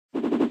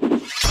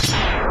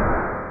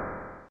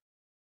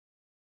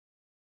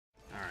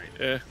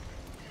Yeah.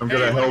 I'm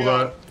gonna held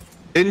on.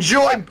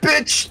 Enjoy,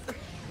 bitch!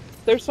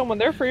 There's someone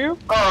there for you.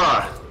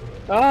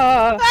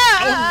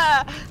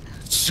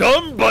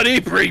 Somebody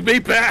bring me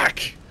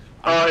back!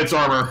 It's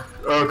armor.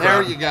 Oh, crap.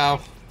 There you go.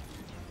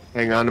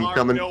 Hang on, I'm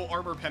coming. No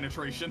armor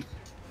penetration.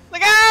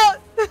 Look out!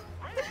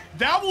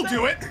 That will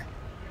do it!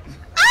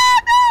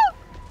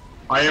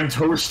 I am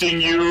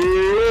toasting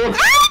you!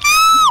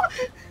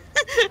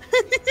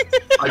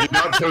 I did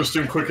not toast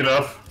him quick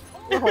enough.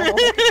 I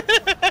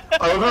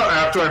love how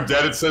after I'm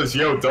dead it says,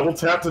 yo, double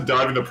tap to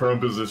dive into prone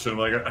position. I'm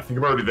like, I think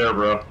I'm already there,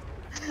 bro.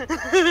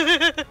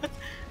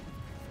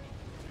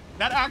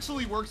 That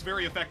actually works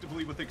very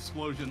effectively with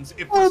explosions.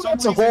 If for some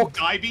reason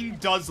diving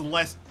does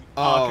less,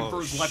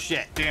 confers less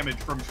damage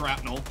from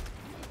shrapnel.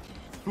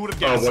 Who would have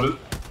guessed?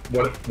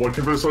 What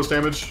confers less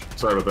damage?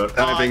 Sorry about that.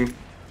 Diving.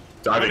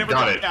 Diving,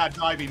 got it. Yeah,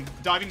 diving.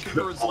 Diving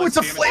confers less it's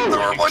a damage.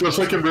 flamethrower! Just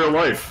like in real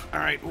life.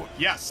 Alright.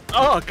 Yes.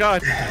 Oh,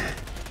 God.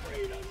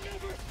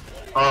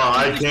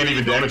 I can't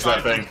even damage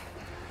that thing.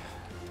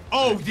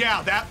 Oh,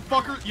 yeah, that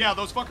fucker. Yeah,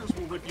 those fuckers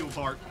will rip you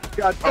apart.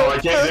 God. Oh, I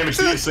can't damage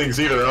these things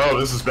either. Oh,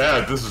 this is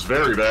bad. This is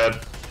very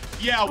bad.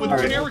 Yeah, with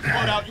generic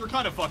loadout, you're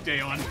kind of fucked,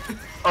 Aeon.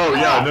 Oh,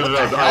 yeah, no.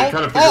 I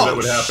kind of figured that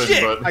would happen,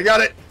 but... I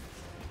got it!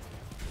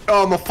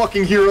 Oh, I'm a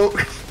fucking hero.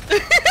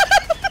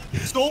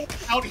 Still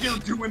out here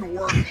doing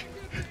work.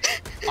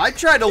 I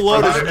tried to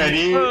load Are there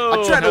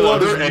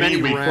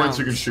any weak rounds. points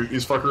you can shoot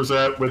these fuckers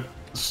at with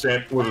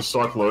a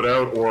stock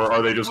loadout, or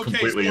are they just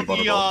completely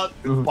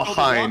invulnerable?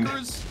 Behind.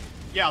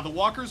 The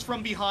walkers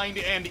from behind,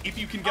 and if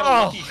you can get a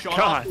lucky shot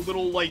off the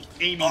little, like,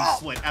 aiming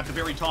slit at the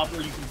very top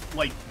where you can,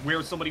 like,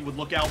 where somebody would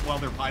look out while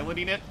they're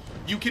piloting it,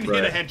 you can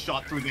hit a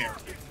headshot through there.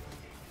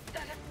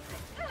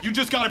 You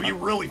just gotta be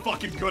really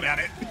fucking good at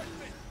it.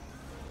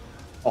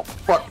 Oh,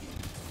 fuck.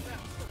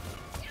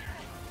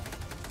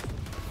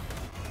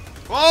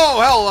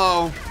 Oh,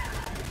 hello!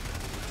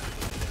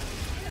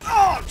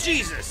 Oh,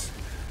 Jesus!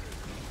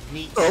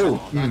 Meat saw,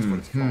 that's what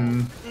it's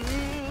called.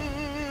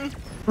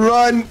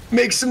 Run!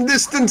 Make some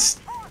distance!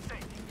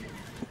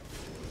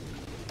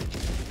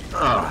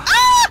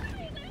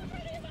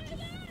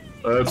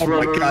 Let's Oh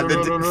my god,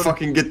 that didn't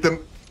fucking get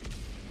them.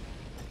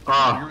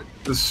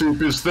 The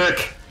soup is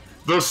thick!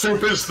 The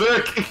soup is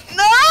thick!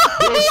 No!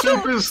 The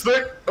soup is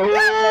thick!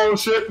 Oh,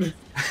 shit!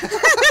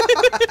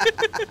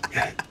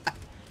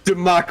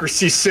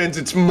 Democracy sends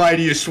its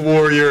mightiest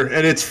warrior,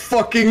 and it's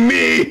fucking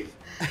me!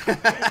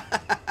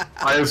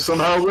 I have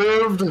somehow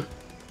lived! Look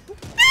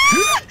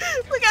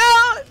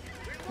out!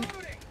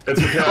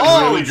 It's because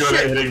I'm really good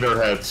at hitting their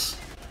heads.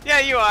 Yeah,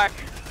 you are.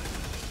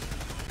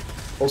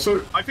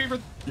 Also, my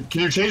favorite...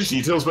 Can you change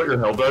details about your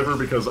Helldiver?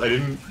 Because I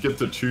didn't get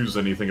to choose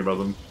anything about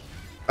them.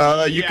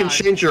 You can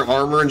change your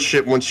armor and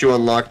shit once you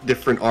unlock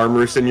different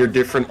armors, and your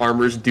different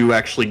armors do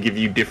actually give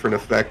you different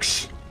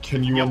effects.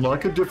 Can you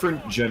unlock a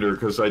different gender?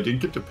 Because I didn't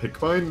get to pick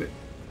mine.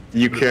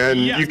 You can.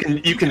 Yes,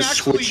 you can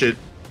switch it.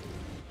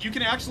 You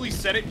can actually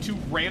set it to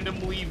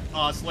randomly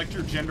select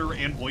your gender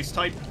and voice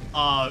type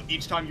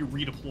each time you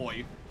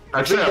redeploy.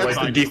 Actually, I like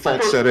the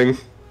default setting.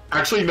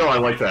 Actually, no, I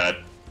like that.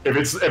 If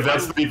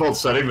that's the default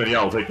setting, then yeah,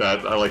 I'll take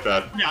that. I like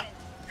that. Yeah.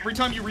 Every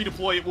time you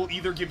redeploy, it will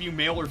either give you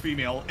male or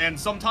female, and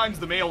sometimes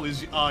the male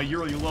is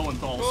Yuri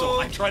Lowenthal, so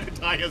I try to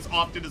die as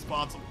often as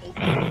possible.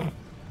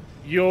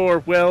 You're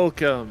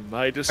welcome.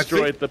 I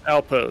destroyed the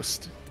PAL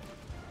post.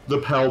 The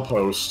PAL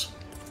post.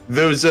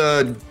 Those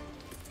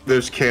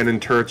cannon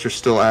turrets are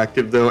still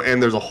active though,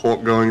 and there's a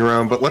Hulk going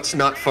around. But let's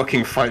not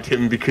fucking fight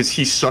him because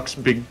he sucks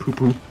big poo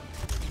poo.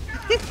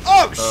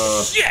 Oh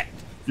shit!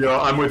 Yeah,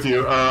 I'm with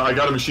you. I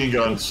got a machine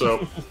gun,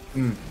 so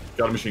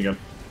got a machine gun.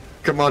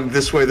 Come on,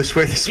 this way, this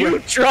way, this way. You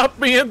dropped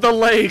me in the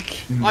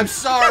lake. I'm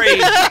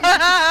sorry.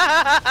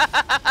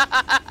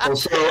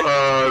 Also,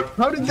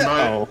 how did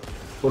that?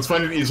 Let's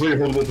find an easily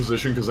holdable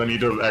position because I need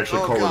to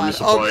actually call a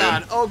resupply Oh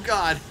god! Oh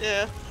god!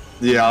 Yeah.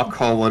 Yeah, I'll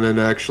call one in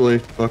actually.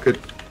 Fuck it.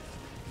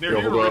 They're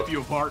here to rip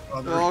you apart,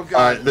 brother. Oh god!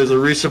 Alright, there's a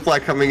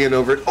resupply coming in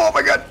over. Oh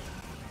my god!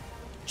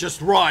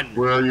 Just run.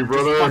 Where are you,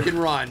 brother? Just fucking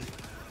run.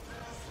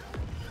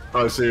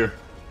 Oh, I see you.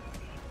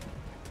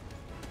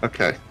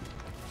 Okay.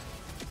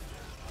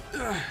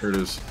 Here it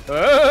is.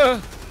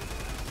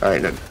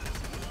 Alright then.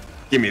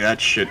 Give me that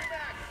shit.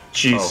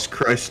 Jesus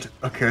Christ.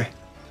 Okay.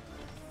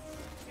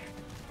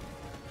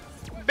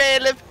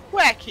 Bailiff,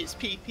 whack his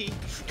pee-pee.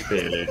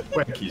 Bailiff,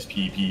 whack his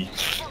pee-pee.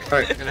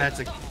 Alright. Gonna have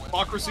to...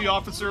 Democracy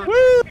officer.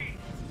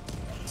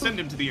 Send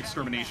him to the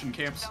extermination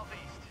camps.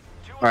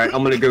 Alright,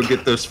 I'm gonna go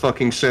get those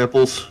fucking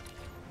samples.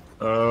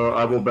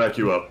 I will back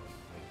you up.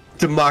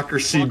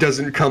 Democracy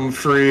doesn't come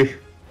free.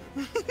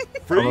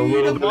 I'm a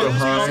little bit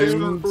behind.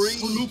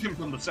 Remove him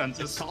from the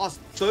census. It costs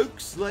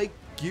folks like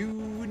you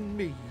and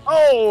me.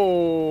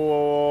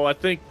 Oh, I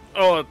think.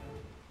 Oh.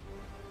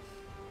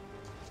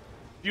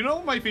 You know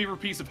what my favorite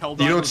piece of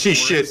Helldivers You don't see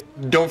shit. is?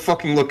 Don't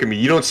fucking look at me.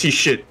 You don't see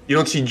shit. You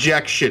don't see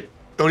jack shit.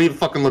 Don't even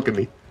fucking look at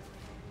me.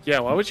 Yeah,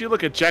 why would you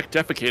look at Jack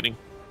defecating?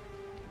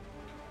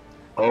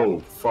 Oh,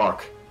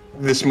 fuck.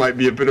 This might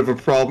be a bit of a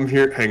problem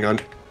here. Hang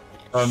on.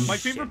 My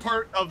favorite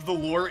part of the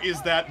lore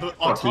is that the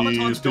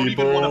automatons don't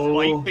even want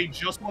to fight, they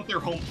just want their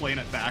home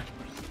planet back.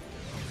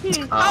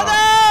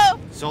 Oh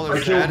Solar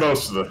I killed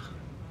most of them.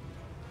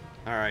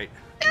 Alright,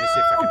 let me see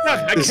if I can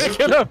find I can't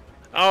get him.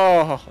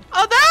 Oh. no!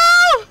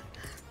 Oh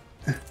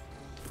no!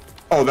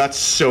 Oh, that's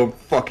so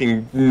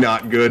fucking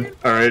not good.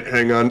 Alright,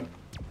 hang on.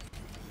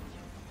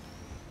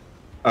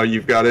 Oh,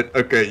 you've got it?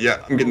 Okay,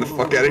 yeah, I'm getting the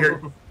fuck out of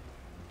here.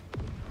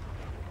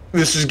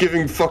 This is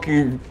giving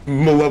fucking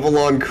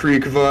Malevelon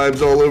Creek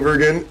vibes all over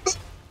again.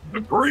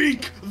 The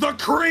Creek! The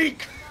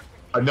Creek!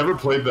 I never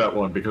played that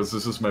one because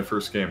this is my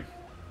first game.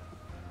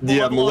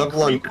 Yeah, Malevelon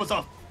Malevelon Creek was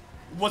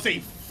a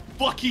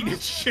fucking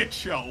shit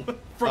show.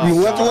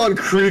 Malevelon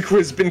Creek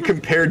has been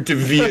compared to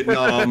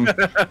Vietnam.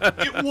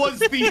 It was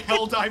the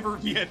Helldiver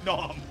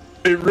Vietnam.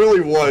 It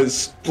really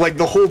was. Like,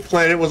 the whole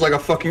planet was like a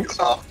fucking...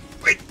 Oh,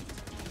 wait.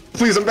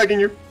 Please, I'm begging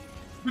you.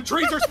 The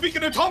trees are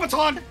speaking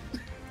automaton!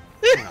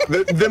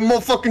 Them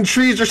motherfucking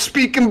trees are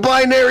speaking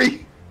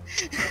binary!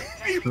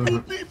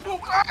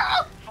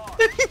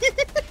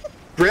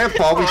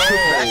 Grandpa, we took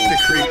back the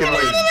creek and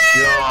like...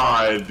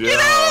 God,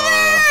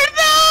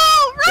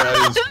 that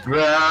is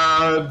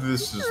bad.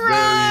 This is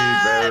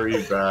very,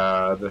 very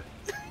bad.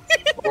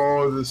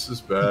 Oh, this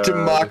is bad.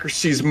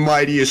 Democracy's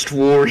mightiest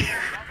warrior.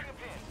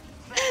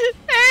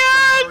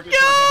 And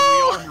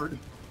go!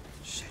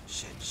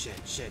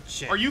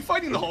 Shit. Are you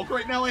fighting the Hulk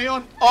right now,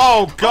 Aeon?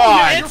 Oh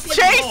god! You're It's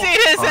fighting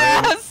chasing his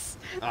ass!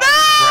 Oh, No!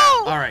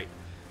 crap. Alright.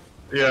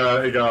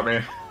 Yeah, it got me.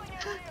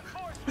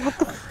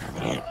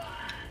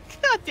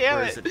 God damn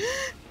Where it. is it?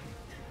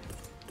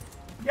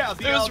 Yeah,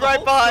 It was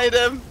right behind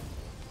him.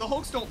 The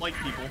Hulks don't like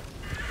people.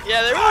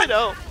 Yeah, they really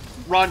don't.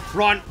 Run!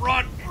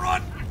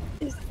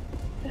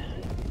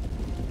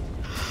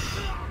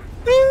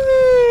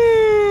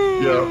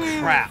 Yeah.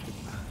 Crap.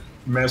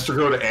 Master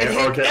Code and It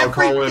hit okay, I'll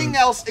call everything in.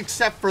 else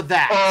except for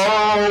that.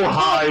 Oh,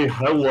 hi.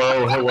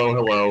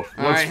 Hello.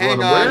 Alright, hang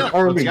Where on.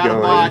 are We we got a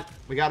going? bot.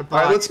 We got a bot.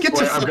 Alright, let's get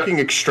to Wait, I've got- fucking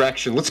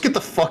extraction. Let's get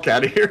the fuck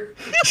out of here.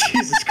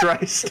 Jesus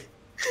Christ.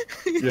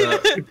 Yeah.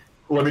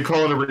 Let me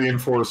call in a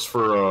reinforce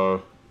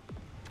for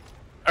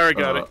Alright,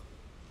 got it.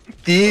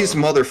 These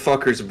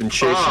motherfuckers have been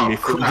chasing me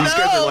for. crap. These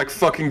guys are like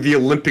fucking the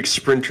Olympic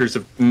sprinters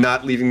of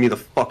not leaving me the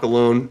fuck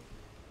alone.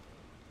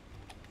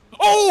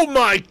 Oh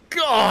my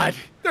god!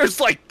 There's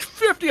like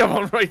 50 of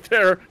them right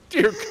there.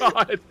 Dear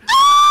God.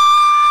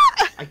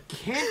 I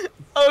can't.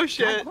 Oh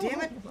shit. God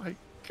damn it. Oh my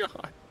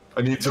god.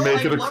 I need to No, make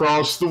I it love-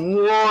 across the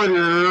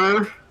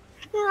water.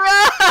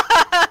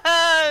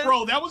 Run!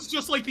 Bro, that was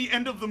just like the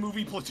end of the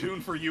movie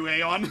Platoon for you,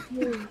 Aeon.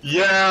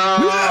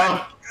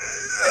 Yeah.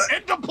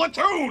 End of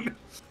Platoon!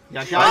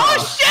 Yeah, guys.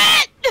 Oh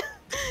shit!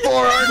 For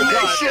our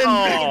nation!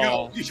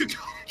 Oh. You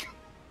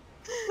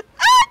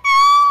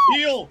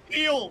go.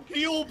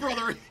 Heal,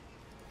 brother.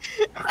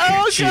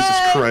 Oh Jesus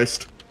god!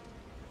 Christ.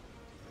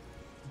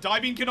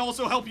 Diving can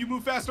also help you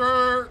move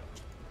faster.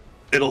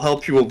 It'll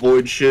help you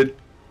avoid shit.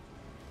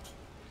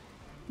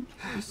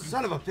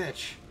 Son of a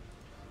bitch.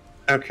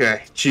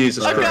 Okay,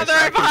 Jesus Oh god, Christ.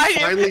 they're right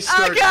behind you!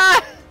 Oh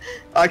god!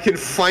 I can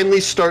finally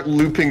start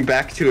looping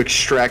back to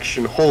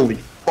extraction. Holy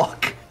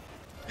fuck.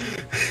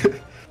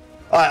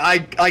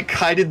 I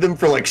kited them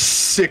for like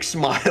 6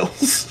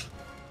 miles.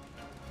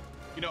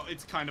 You know,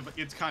 it's kind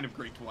of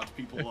great to watch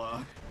people.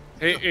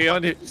 Hey,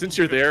 Aeon, since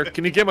you're there,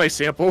 can you get my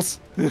samples?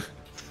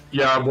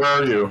 Yeah, where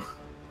are you?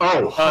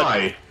 Oh,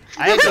 hi.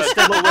 I had to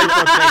step away for a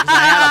bit because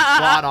I had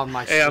a bot on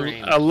my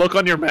stream. Hey, look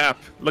on your map.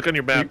 Look on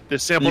your map. The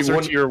samples you are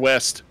want- to your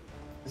west.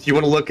 If you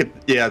want to look at,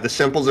 yeah, the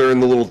samples are in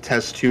the little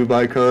test tube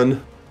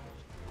icon.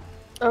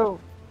 Oh,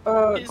 He's a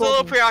little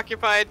Golden.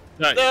 preoccupied.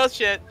 Nice. Oh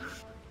shit.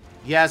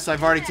 Yes,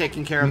 I've already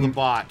taken care of the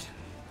bot.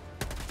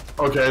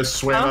 Okay,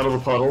 swam out of a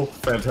puddle.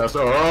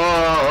 Fantastic.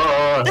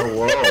 Oh,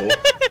 hello.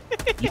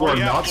 You are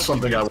yeah, not just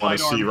something I want to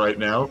sidearm. see right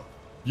now.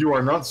 You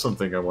are not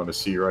something I want to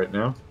see right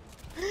now.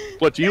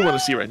 What do you want to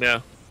see right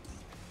now?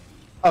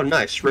 Oh,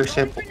 nice. Rare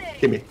sample.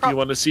 Gimme. Do you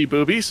want to see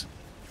boobies?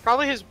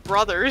 Probably his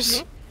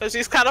brothers. Because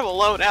he's kind of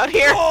alone out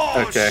here.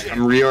 Okay,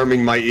 I'm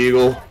rearming my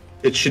eagle.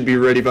 It should be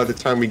ready by the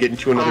time we get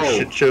into another Oh.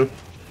 shit show.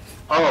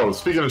 Oh,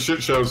 speaking of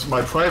shit shows,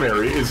 my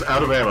primary is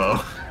out of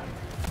ammo.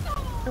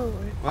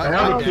 I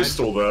have a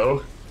pistol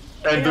though,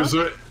 and there's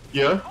a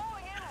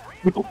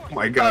Oh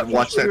my god,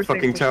 watch that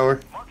fucking tower.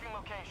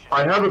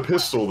 I have a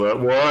pistol though.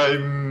 Well,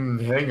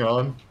 hang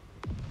on.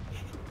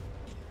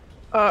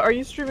 Are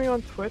you streaming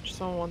on Twitch?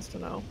 Someone wants to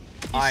know.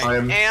 I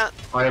am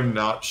And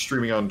not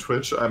streaming on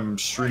Twitch. I'm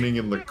streaming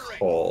in the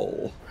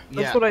call.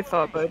 That's Yeah. what I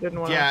thought, but I didn't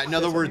want to. Yeah, in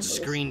other words,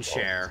 screen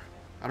share.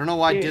 I don't know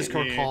why Yeah,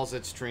 Discord yeah. calls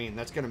it stream.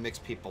 That's gonna mix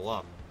people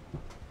up.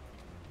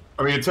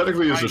 I mean, it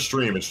technically is a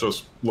stream. It's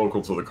just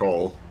local to the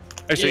call.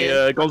 Actually,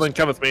 Yeah. Golden,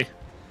 come with me.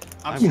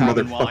 I'm You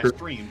streaming while I motherfucker.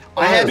 stream.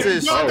 I had Oh,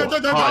 this.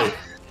 hi.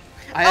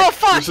 I had, oh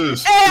fuck! This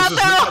is Hey,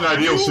 not an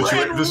ideal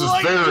situation. This is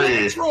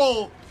very,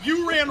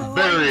 You ran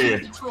right into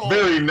control.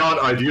 very not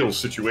ideal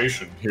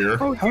situation here.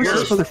 Oh, how is Let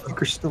this us-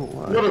 motherfucker still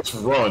Let alive? us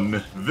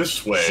run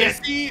this way.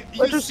 Shit. You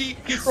Let's see,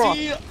 just truck.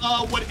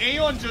 what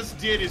Aeon just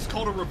did is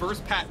called a reverse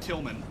Pat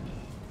Tillman.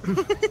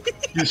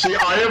 You see,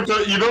 I have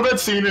done. You know that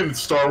scene in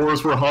Star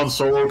Wars where Han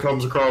Solo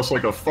comes across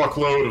like a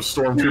fuckload of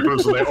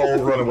stormtroopers and they all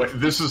run away?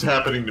 This is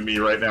happening to me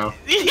right now.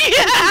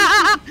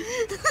 Yeah!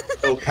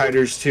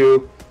 Hellkiters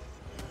too.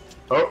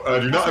 Oh, I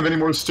do not have any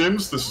more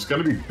stims. This is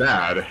gonna be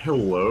bad.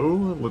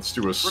 Hello, let's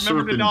do a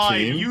Remember to die.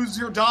 serpentine. Use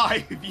your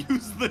dive.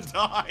 Use the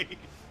dive.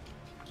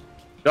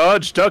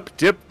 Dodge, duck,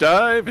 dip,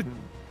 dive, and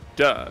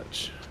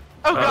dodge.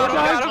 Oh god, oh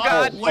god, oh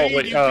god. Oh, wait,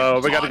 we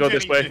gotta go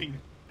this way.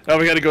 Oh,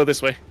 we gotta go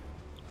this way.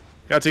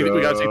 We gotta take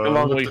the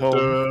long way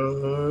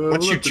home.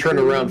 Once you turn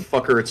around,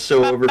 fucker, it's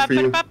so over for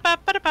you. You got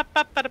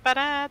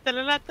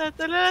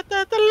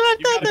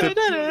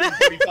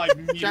 235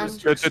 meters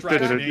to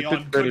extraction,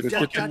 Aeon. Good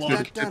fucking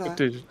luck.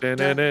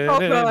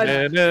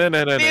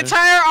 The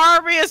entire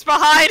army is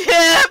behind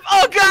him!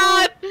 Oh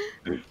god!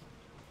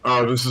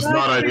 Oh, this is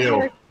not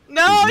ideal.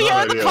 No,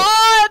 you're in the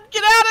pod!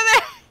 Get out of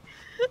there!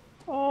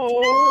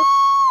 Oh.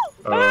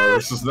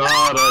 This is not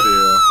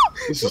ideal.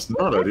 This is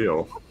not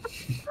ideal.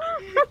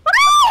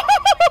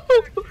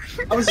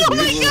 I was Oh my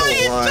god, he's still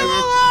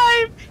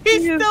alive!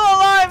 He's still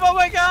alive! Oh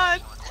my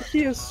god!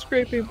 He is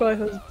scraping by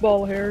his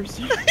ball hairs.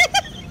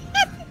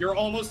 You're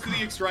almost to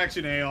the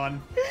extraction,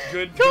 Aeon.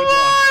 Good Come luck.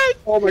 on!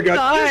 Oh my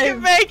god. You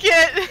can make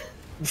it!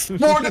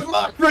 More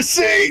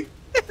democracy!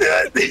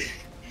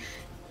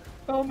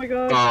 Oh my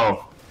god.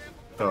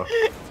 Oh.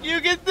 You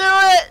can do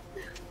it!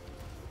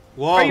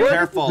 Whoa,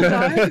 careful.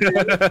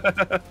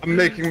 I'm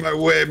making my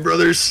way,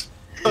 brothers.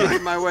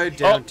 Making my way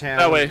downtown,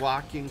 that way.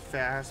 walking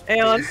fast.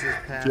 Aeon.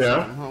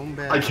 Yeah, I'm home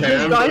I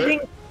can, Diving.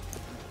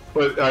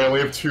 but I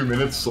only have 2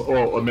 minutes.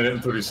 Oh, a minute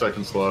and 30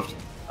 seconds left.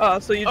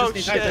 So you just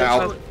need to shit. get as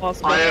fast as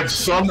possible. I have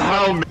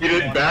somehow made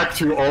it back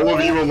to all of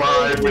you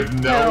alive with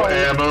no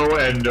ammo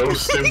and no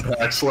stim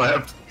packs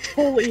left.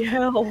 Holy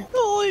hell.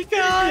 Holy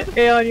god!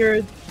 Aeon, you're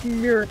a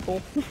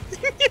miracle. Aeon,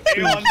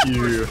 Thank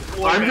you.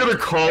 I'm gonna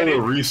call a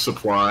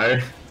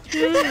resupply.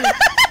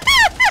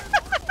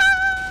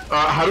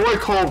 How do I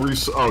call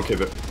oh, okay,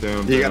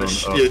 down. You gotta.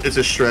 It's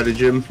a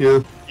stratagem. Yeah.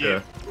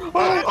 Yeah.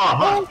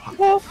 Oh,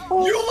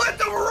 You let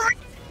them right.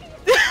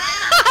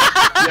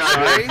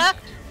 Yeah, right?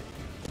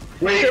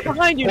 Wait. They're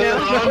behind you now.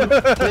 Hold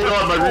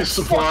on, my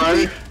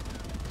resupply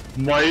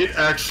might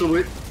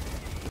actually.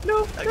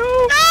 No, no.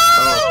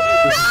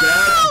 Oh, this is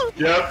bad.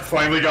 Yep,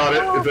 finally got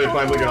it. They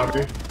finally got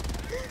me.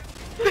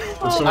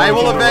 I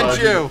will avenge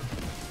you.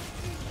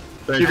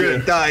 Thank You're you.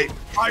 gonna die.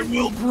 I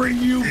will bring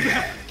you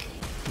back.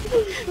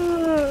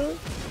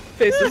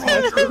 Faces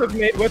monsters have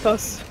made with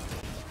us.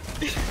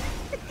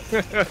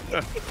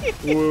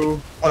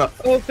 Woo.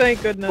 Oh,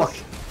 thank goodness. Fuck.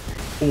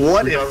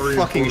 What We a got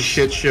fucking reinforced.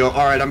 shit show.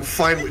 Alright, I'm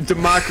fine.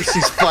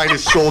 Democracy's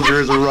finest soldier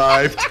has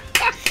arrived.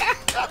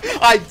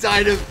 I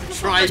died of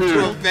trying to Dude,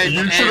 avenge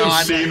you should have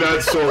Aeon. seen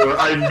that solar.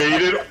 I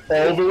made it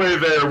all the way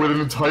there with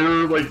an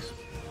entire, like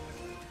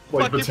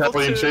Fucking battalion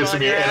platoon chasing on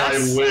me, your and I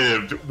ass.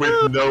 lived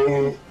with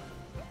no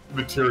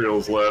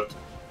materials left.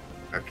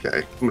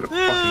 Okay, I'm gonna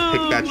fucking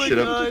pick that Oh my shit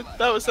up. god,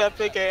 that was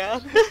epic,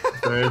 Aeon.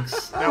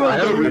 Thanks. I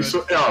had a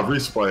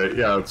resupply it.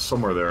 Yeah, it's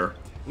somewhere there.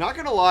 Not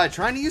gonna lie,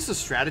 trying to use the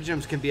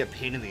stratagems can be a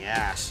pain in the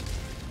ass.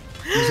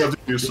 You just have to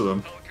get used to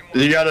them.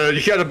 You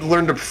gotta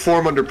learn to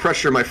perform under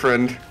pressure, my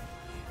friend.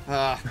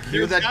 You're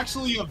There's that.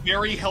 actually a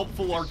very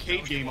helpful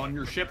arcade game on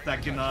your ship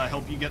that can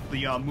help you get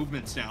the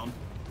movements down.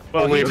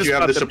 Well, Only he if just you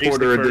have got the basic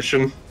supporter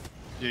version. edition.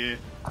 Yeah.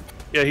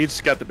 Yeah, he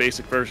just got the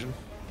basic version.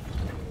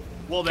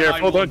 Well, then Careful,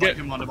 I will don't invite get-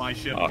 him onto my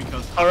ship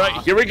because. All right,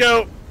 here we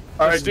go.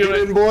 Alright, Let's do get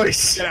it. in,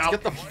 boys. Get out.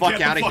 Get the fuck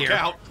Get out the of fuck here.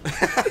 out.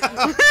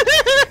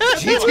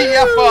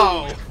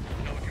 GTFO!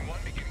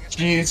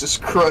 Jesus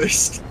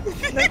Christ.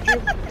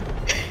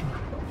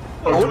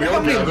 Oh, I do wonder we how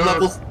all many gather?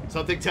 levels.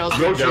 Something tells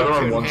Go me gather Joe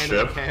on can one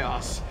handle ship.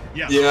 chaos.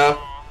 Yes. Yeah.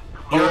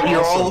 You're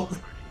awesome.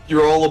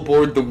 you're all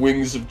aboard the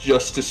Wings of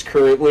Justice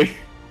currently.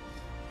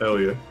 Hell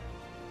yeah.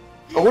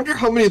 I wonder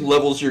how many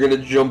levels you're gonna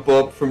jump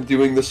up from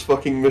doing this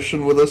fucking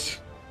mission with us.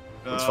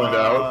 Let's find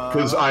out.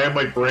 Because I am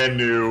like brand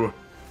new.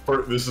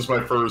 This is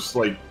my first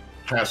like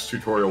past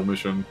tutorial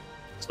mission.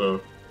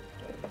 So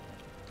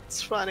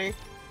It's funny.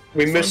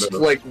 We Let's missed find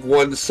out. like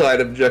one side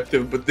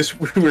objective, but this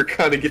we were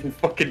kind of getting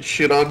fucking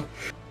shit on.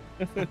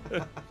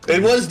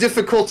 It was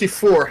difficulty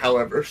 4,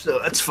 however, so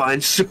that's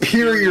fine.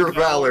 Superior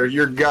valor,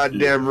 you're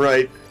goddamn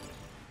right.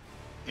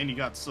 And you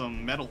got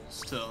some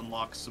medals to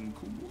unlock some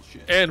cool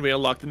shit. And we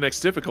unlocked the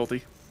next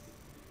difficulty.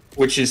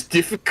 Which is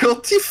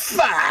difficulty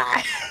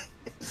 5.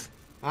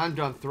 I'm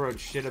done throwing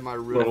shit in my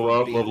room. Level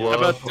up, level How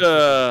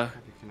up.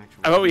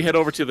 about we head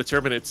over to the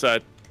Terminate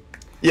side?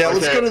 Yeah,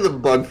 let's Okay. go to the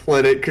bug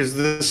planet because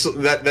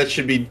that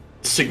should be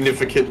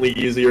significantly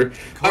easier.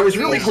 I was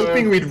really Also,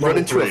 hoping we'd run level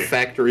into a 3.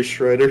 factory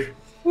strider.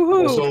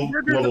 Woohoo! Also,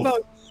 Murder the level-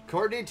 bug.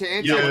 Coordinate to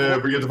answer. Yeah,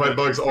 we get to fight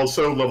bugs.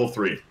 Also, level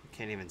 3.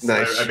 Can't even say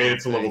Nice. I made it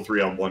to level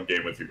 3 on one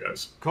game with you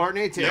guys.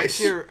 Coordinate to Nice.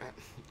 answer your.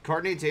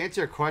 Coordinate to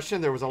answer your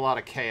question. There was a lot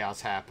of chaos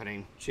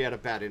happening. She had a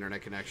bad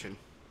internet connection.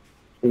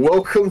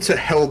 Welcome to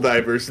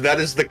Helldivers. That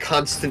is the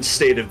constant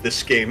state of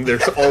this game.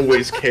 There's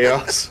always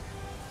chaos.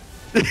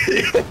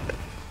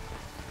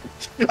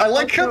 I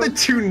like how the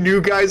 2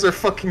 new guys are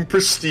fucking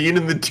pristine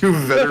and the 2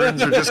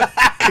 veterans are just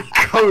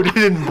coated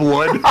in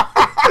blood.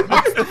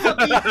 What's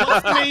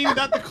the name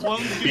that the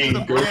clones do to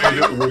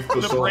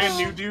the brand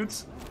new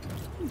dudes?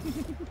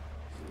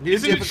 New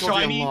Isn't it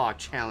difficulty shiny? unlocked,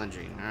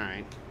 challenging.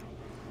 Alright.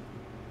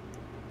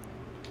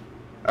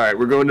 Alright,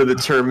 we're going to the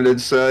Terminid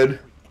side.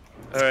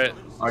 Alright.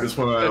 I just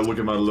want to look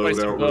at my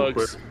loadout real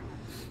quick.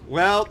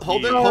 Well,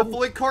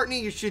 hopefully, Courtney,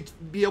 you should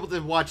be able to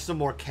watch some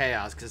more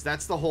chaos, because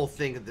that's the whole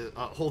thing of the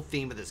whole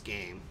theme of this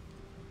game.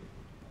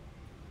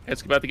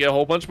 It's about to get a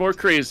whole bunch more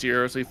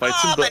crazier as we fight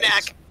some bugs. my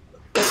neck!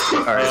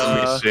 Alright,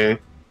 let me see.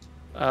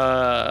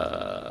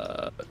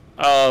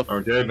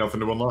 Okay, nothing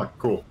to unlock.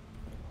 Cool.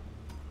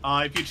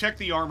 If you check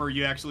the armor,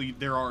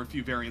 there are a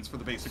few variants for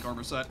the basic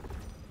armor set.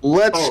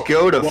 Let's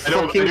go to I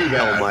fucking knew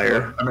that.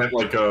 Hellmire. I meant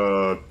like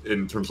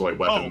in terms of like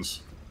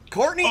weapons.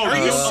 Courtney, are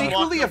you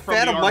secretly a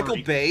fan of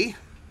Michael Bay?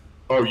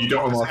 Oh, you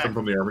don't unlock them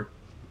from the army?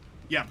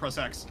 Yeah, press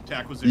X to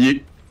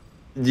acquisition.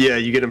 Yeah,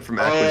 you get them from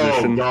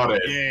acquisition. Oh, got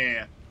it.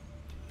 Yeah.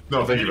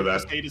 No, thank you for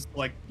that. A to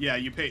select, yeah,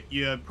 you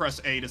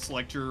press A to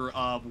select your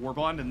war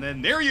bond, and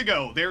then there you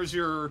go. There's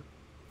your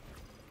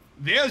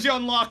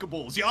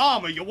unlockables, your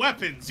armor, your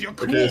weapons, your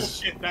cool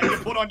shit that you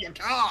put on your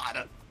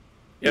card.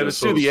 Yeah, let's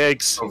do the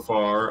eggs. So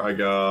far, I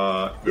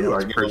got. Ooh,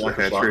 I can unlock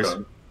a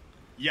shotgun.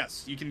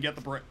 Yes, you can get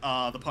the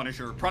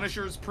Punisher.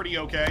 Punisher's pretty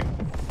okay.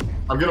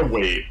 I'm gonna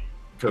wait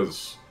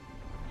because,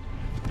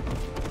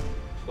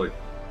 like,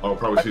 I'll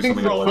probably see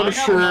something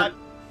else.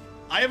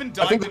 I haven't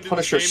dived into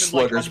this game in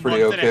like a month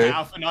and a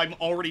half, and I'm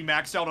already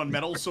maxed out on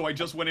medals, so I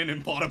just went in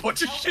and bought a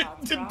bunch of shit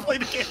and didn't play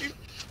the game.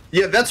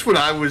 Yeah, that's what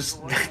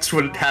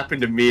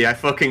happened to me. I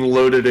fucking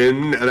loaded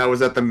in, and I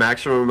was at the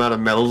maximum amount of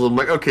medals. I'm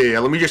like, okay, yeah,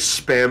 let me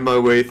just spam my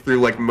way through,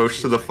 like,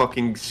 most of the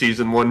fucking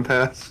Season 1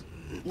 pass.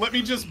 Let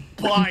me just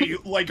buy,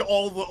 like,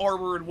 all the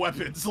armor and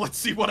weapons. Let's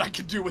see what I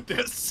can do with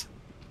this.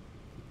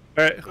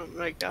 Alright. Oh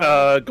my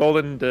god.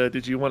 Golden,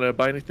 did you want to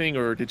buy anything,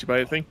 or did you buy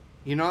anything?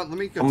 You know what, let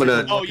me go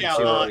Oh yeah,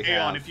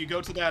 Aeon, if you go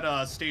to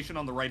that station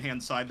on the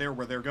right-hand side there,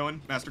 where they're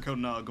going, Master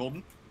Code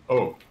Golden.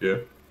 Oh, yeah.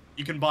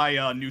 You can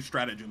buy new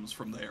stratagems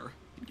from there.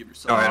 Give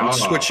yourself. Alright, I'm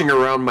switching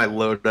around my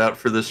loadout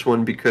for this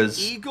one because...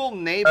 Eagle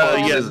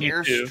Napalm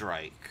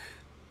Airstrike.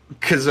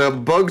 Because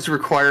bugs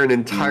require an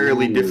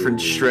entirely different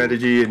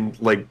strategy and,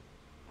 like,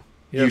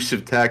 use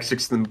of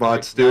tactics than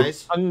bots do.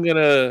 Guys, I'm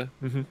gonna...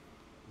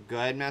 Go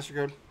ahead, Master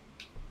Code.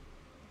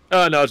 No,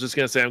 I was just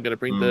gonna say I'm gonna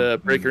bring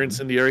the Breaker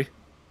Incendiary.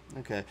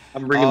 Okay.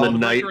 I'm bringing the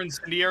Knight. Breaker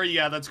Incendiary,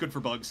 yeah, that's good for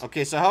bugs.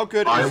 Okay, so how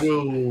good I is...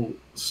 will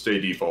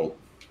stay default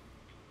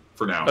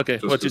for now. Okay,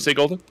 what'd you say,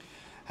 Golden?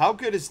 How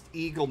good is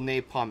Eagle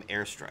Napalm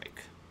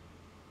Airstrike?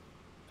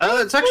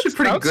 It's actually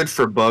pretty good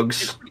for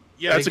bugs.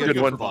 Yeah, that's a good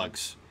one. For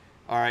bugs.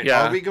 All right.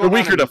 Yeah, are we going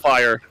they're weaker to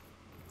fire.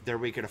 They're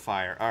weaker to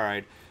fire. All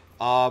right.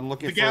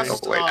 Looking the gas,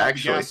 for.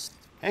 Actually,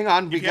 hang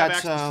on. We got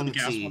some.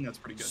 One,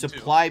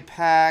 supply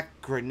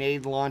pack,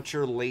 grenade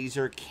launcher,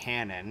 laser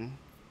cannon.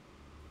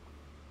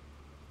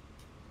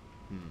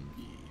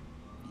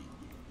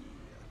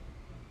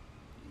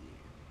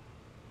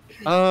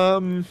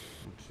 Let's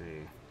see.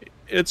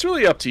 It's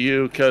really up to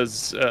you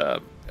because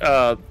the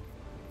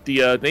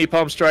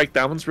napalm strike,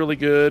 that one's really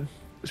good,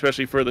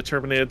 especially for the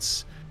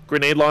Terminids.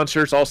 Grenade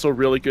launcher's also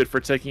really good for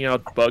taking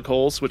out bug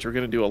holes, which we're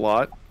going to do a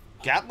lot.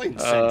 Gatling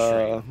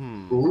Sentry.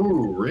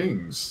 Ooh,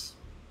 rings.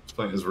 It's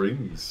playing his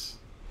rings.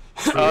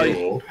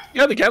 Yeah,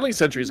 the Gatling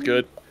Sentry is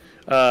good.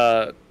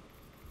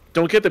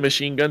 Don't get the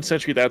machine gun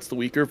sentry, that's the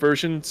weaker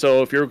version.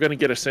 So if you're going to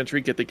get a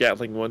sentry, get the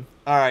Gatling one.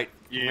 Alright,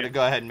 I'm going to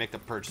go ahead and make the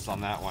purchase on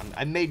that one.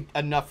 I made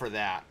enough for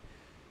that.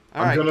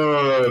 I'm going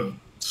to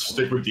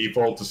stick with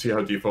default to see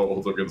how default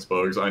holds up against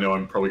bugs. I know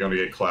I'm probably going to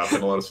get clapped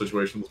in a lot of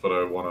situations, but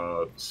I want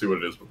to see what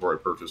it is before I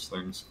purchase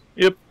things.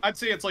 Yep. I'd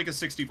say it's like a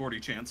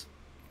 60-40 chance.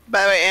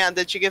 By the way, Ann,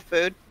 did you get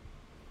food?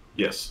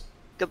 Yes.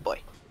 Good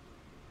boy.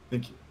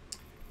 Thank you.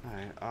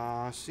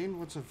 Alright, seeing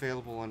what's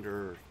available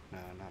under... No,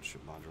 not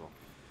ship module.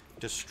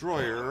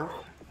 Destroyer,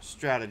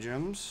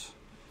 stratagems.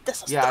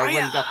 Yeah, I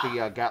already got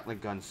the Gatling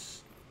gun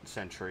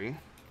sentry.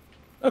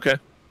 Okay.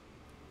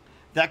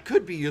 That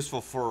could be useful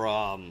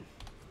for,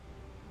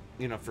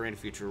 you know, for any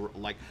future.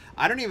 Like,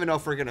 I don't even know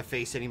if we're gonna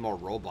face any more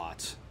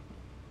robots.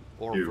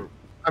 Or,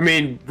 I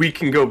mean, we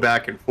can go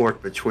back and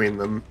forth between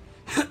them.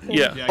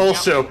 Yeah.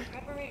 Also,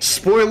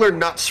 spoiler,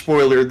 not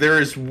spoiler. There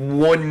is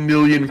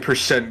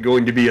 1,000,000%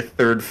 going to be a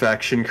third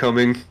faction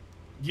coming.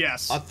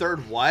 Yes. A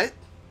third what?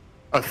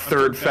 A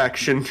third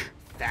faction.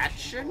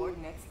 Faction?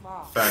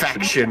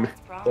 Faction.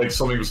 Like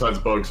something besides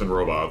bugs and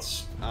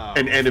robots.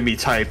 An enemy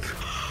type.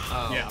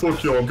 Yeah.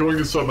 Fuck you, I'm going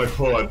inside my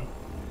pod.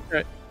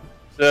 Alright.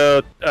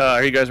 So,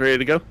 are you guys ready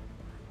to go?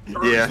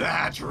 Yeah.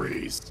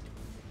 Batteries.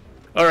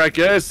 Alright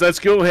guys, let's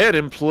go ahead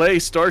and play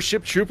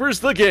Starship Troopers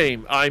the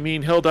game. I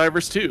mean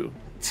Helldivers 2.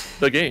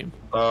 The game.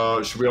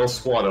 Should we all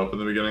squat up in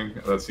the beginning?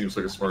 That seems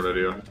like a smart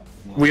idea.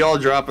 We all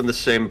drop in the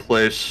same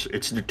place.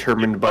 It's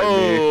determined by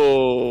me.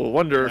 Oh,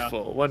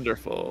 wonderful,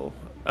 wonderful.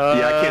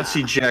 Yeah, I can't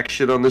see jack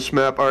shit on this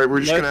map. Alright,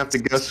 we're just gonna have to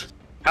guess.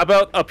 How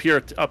about up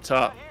here, up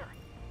top?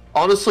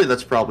 Honestly,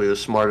 that's probably the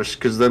smartest,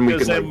 because then we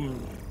can, like...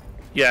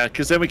 Yeah,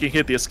 because then we can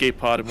hit the escape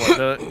pod and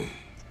whatnot.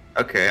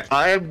 Okay,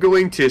 I am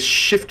going to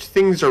shift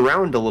things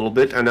around a little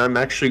bit, and I'm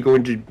actually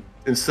going to,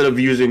 instead of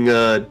using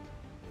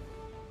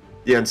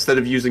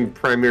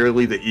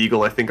primarily the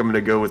Eagle, I think I'm going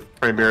to go with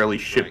primarily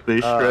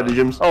ship-based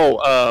stratagems.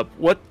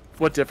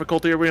 What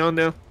difficulty are we on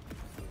now?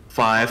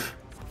 5.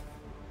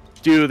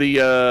 Do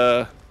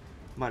the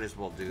Might as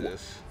well do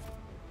this.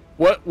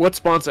 What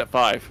spawns at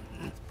 5?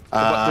 Does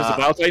the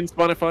Battle Titan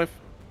spawn at 5?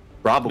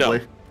 Probably.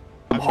 No.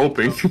 I'm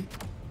hoping.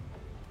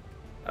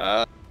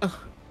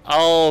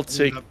 I'll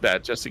take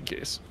that just in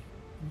case.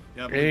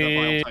 Yeah, I believe the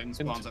Battle Titan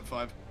spawns at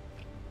 5.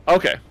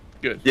 Okay,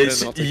 good.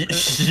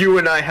 Yes, you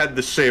and I had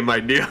the same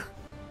idea.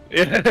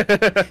 Yeah.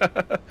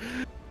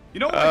 You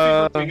know what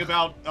my favorite thing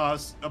about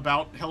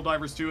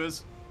Helldivers 2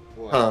 is?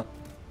 Huh.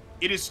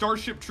 It is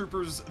Starship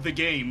Troopers the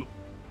game,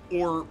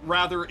 or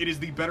rather, it is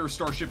the better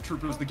Starship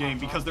Troopers the game,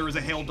 because there is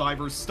a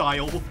Helldivers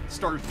style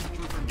Starship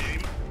Trooper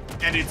game,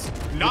 and it's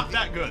not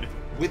that good.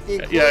 With the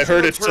inclusion I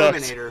heard of it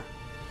sucks. Terminator.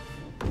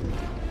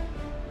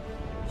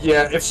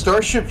 Yeah, if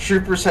Starship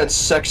Troopers had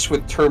sex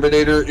with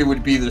Terminator, it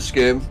would be this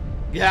game.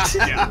 Yeah.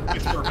 Yeah,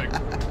 it's perfect.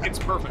 It's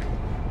perfect.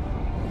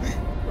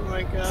 Oh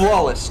my god.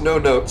 Flawless, no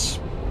notes.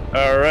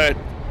 All right,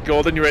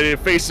 Golden, you ready to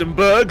face some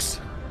bugs?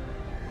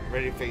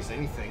 Ready to face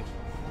anything.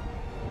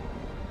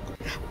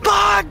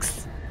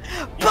 Bugs!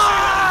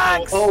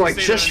 Bugs! Oh, I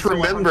Say just that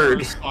until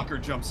remembered. Stalker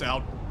jumps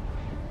out.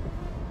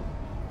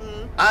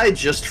 I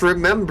just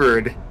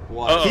remembered.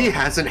 What? He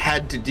hasn't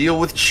had to deal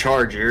with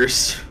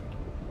chargers.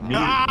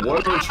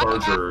 What are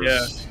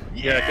chargers?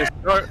 Yeah,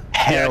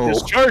 Hell.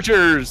 because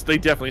Chargers, they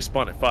definitely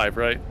spawn at 5,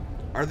 right?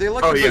 Are they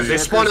looking Oh yeah, for they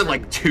spawn at Zerkers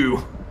like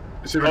 2.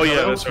 See, what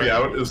helps me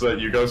out is that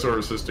you guys are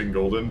assisting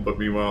Golden, but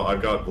meanwhile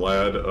I've got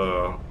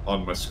Vlad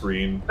on my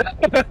screen.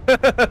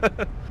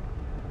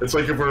 It's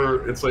like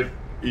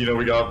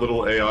we got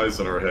little AIs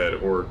in our head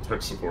or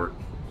tech support.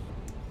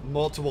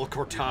 multiple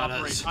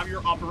Cortanas? I'm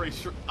your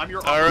operation. All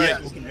right,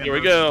 here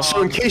we go.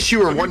 So in case you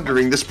were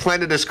wondering, this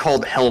planet is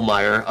called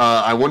Hellmire.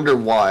 I wonder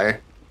why.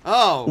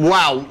 Oh.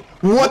 Wow.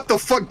 What the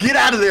fuck? Get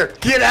out of there!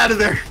 Get out of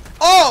there!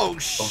 Oh,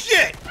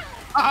 shit!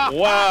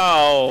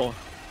 Wow.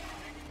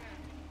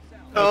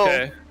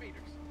 Okay.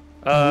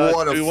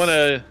 What a do we want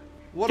to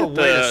What get a way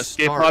the to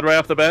escape start. pod right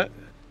off the bat?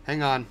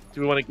 Hang on.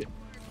 Do we want to get?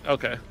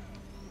 Okay.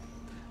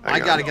 I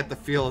gotta get the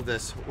feel of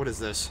this. What is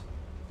this?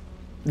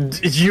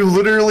 You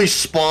literally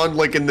spawned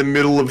like in the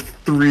middle of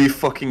 3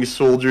 fucking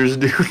soldiers,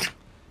 dude.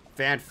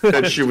 That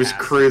shit was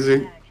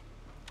crazy.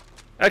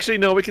 Actually,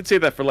 no, we can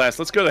save that for last.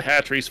 Let's go to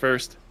hatcheries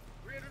first.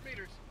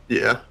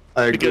 Yeah,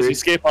 I agree. Because the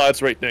escape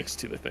pod's right next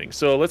to the thing.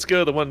 So let's go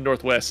to the one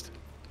northwest.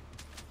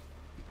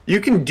 You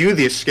can do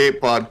the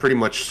escape pod pretty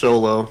much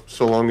solo,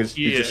 so long as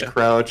you just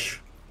crouch.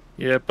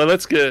 Yeah, but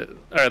let's get...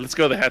 Alright, let's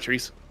go to the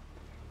hatcheries.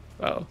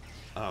 Oh.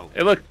 Oh.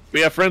 Hey, look,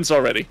 we have friends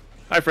already.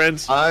 Hi,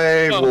 friends.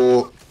 I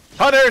will...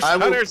 Hunters! I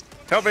will- Hunters!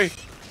 Help me!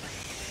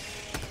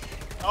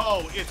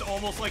 Oh, it's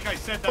almost like I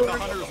said that the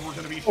hunters were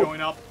going to be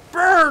showing up.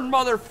 Burn,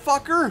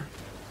 motherfucker!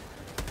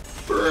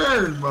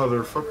 Burn,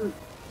 motherfucker.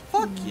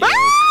 Fuck you.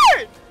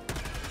 Bird!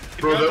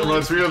 Bro, that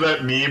reminds me of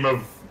that meme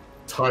of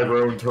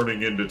Tyrone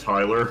turning into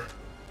Tyler.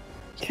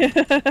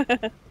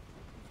 Let's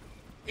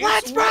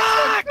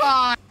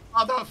rock!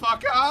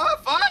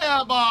 Motherfucker!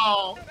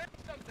 Fireball!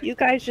 You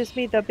guys just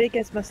made the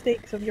biggest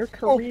mistakes of your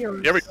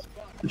careers. Here we go.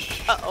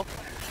 Uh-oh.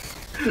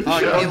 Oh,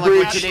 you mean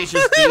like what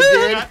Tenacious D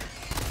did?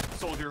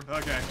 Soldier,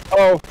 okay.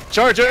 Oh,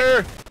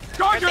 Charger!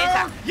 Charger!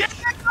 Your Yeah,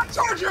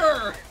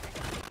 Charger!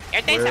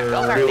 Your things are Where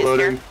over,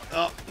 reloading. mister.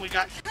 Oh, we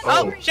got...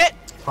 Oh, shit!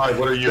 Hi,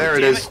 what are you? There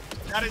it is.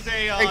 That is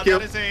a Thank you.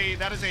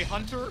 that is a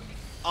hunter.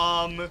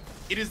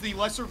 It is the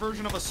lesser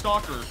version of a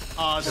stalker.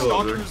 Hello,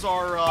 Stalkers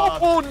are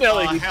Oh,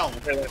 Nelly! hell.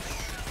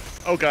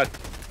 Oh, God.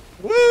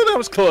 Woo, that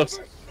was close.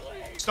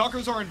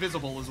 Stalkers are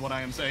invisible, is what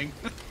I am saying.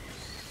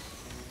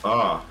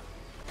 Ah,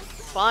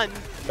 Fun.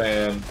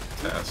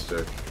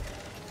 fantastic.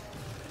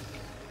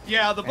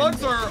 Yeah, the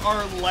bugs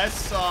are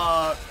less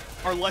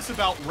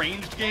about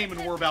ranged game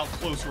and more about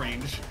close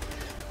range.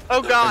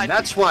 Oh god. And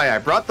that's why I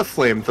brought the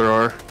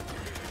flamethrower.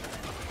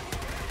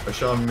 I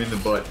shot him in the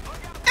butt.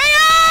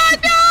 Ah,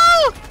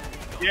 no!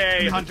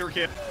 Yay, hunter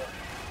kill.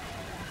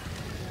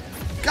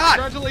 God!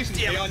 Congratulations,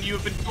 Leon. You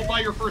have been killed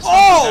by your first Oh!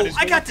 hunter. That is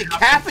I got going to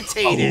happen.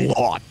 decapitated!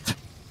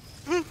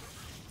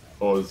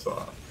 Oh, it's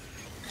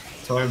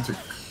time to.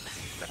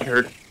 That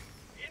hurt.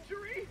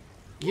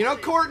 You know,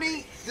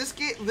 Courtney, this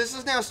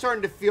is now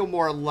starting to feel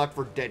more Left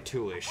 4 Dead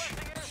 2-ish.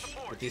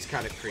 With these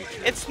kind of creatures.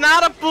 It's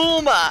not a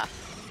boomer.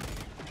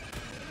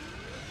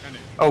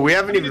 Oh, we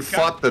haven't even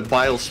fought the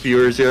bile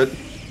spewers yet.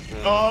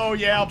 Oh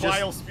yeah,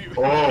 bile spew.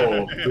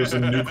 Oh, there's a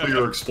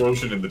nuclear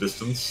explosion in the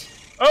distance.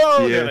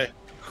 Oh, Yeah. Nelly.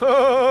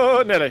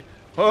 Oh, Nelly.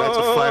 Oh, That's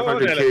a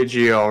 500 Nelly.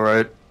 kg,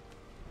 alright.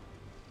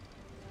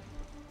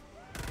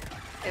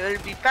 I will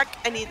be back.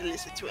 I need to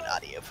listen to an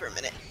audio for a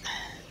minute.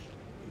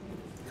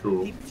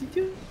 Cool.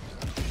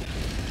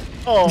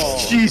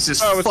 Oh, Jesus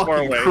that was far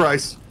fucking away.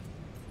 Christ.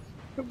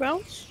 Who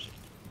bounced?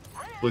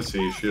 Let's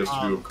see, she has to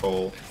do a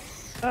call.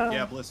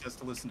 Yeah, Bliss has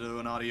to listen to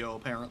an audio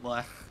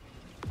apparently.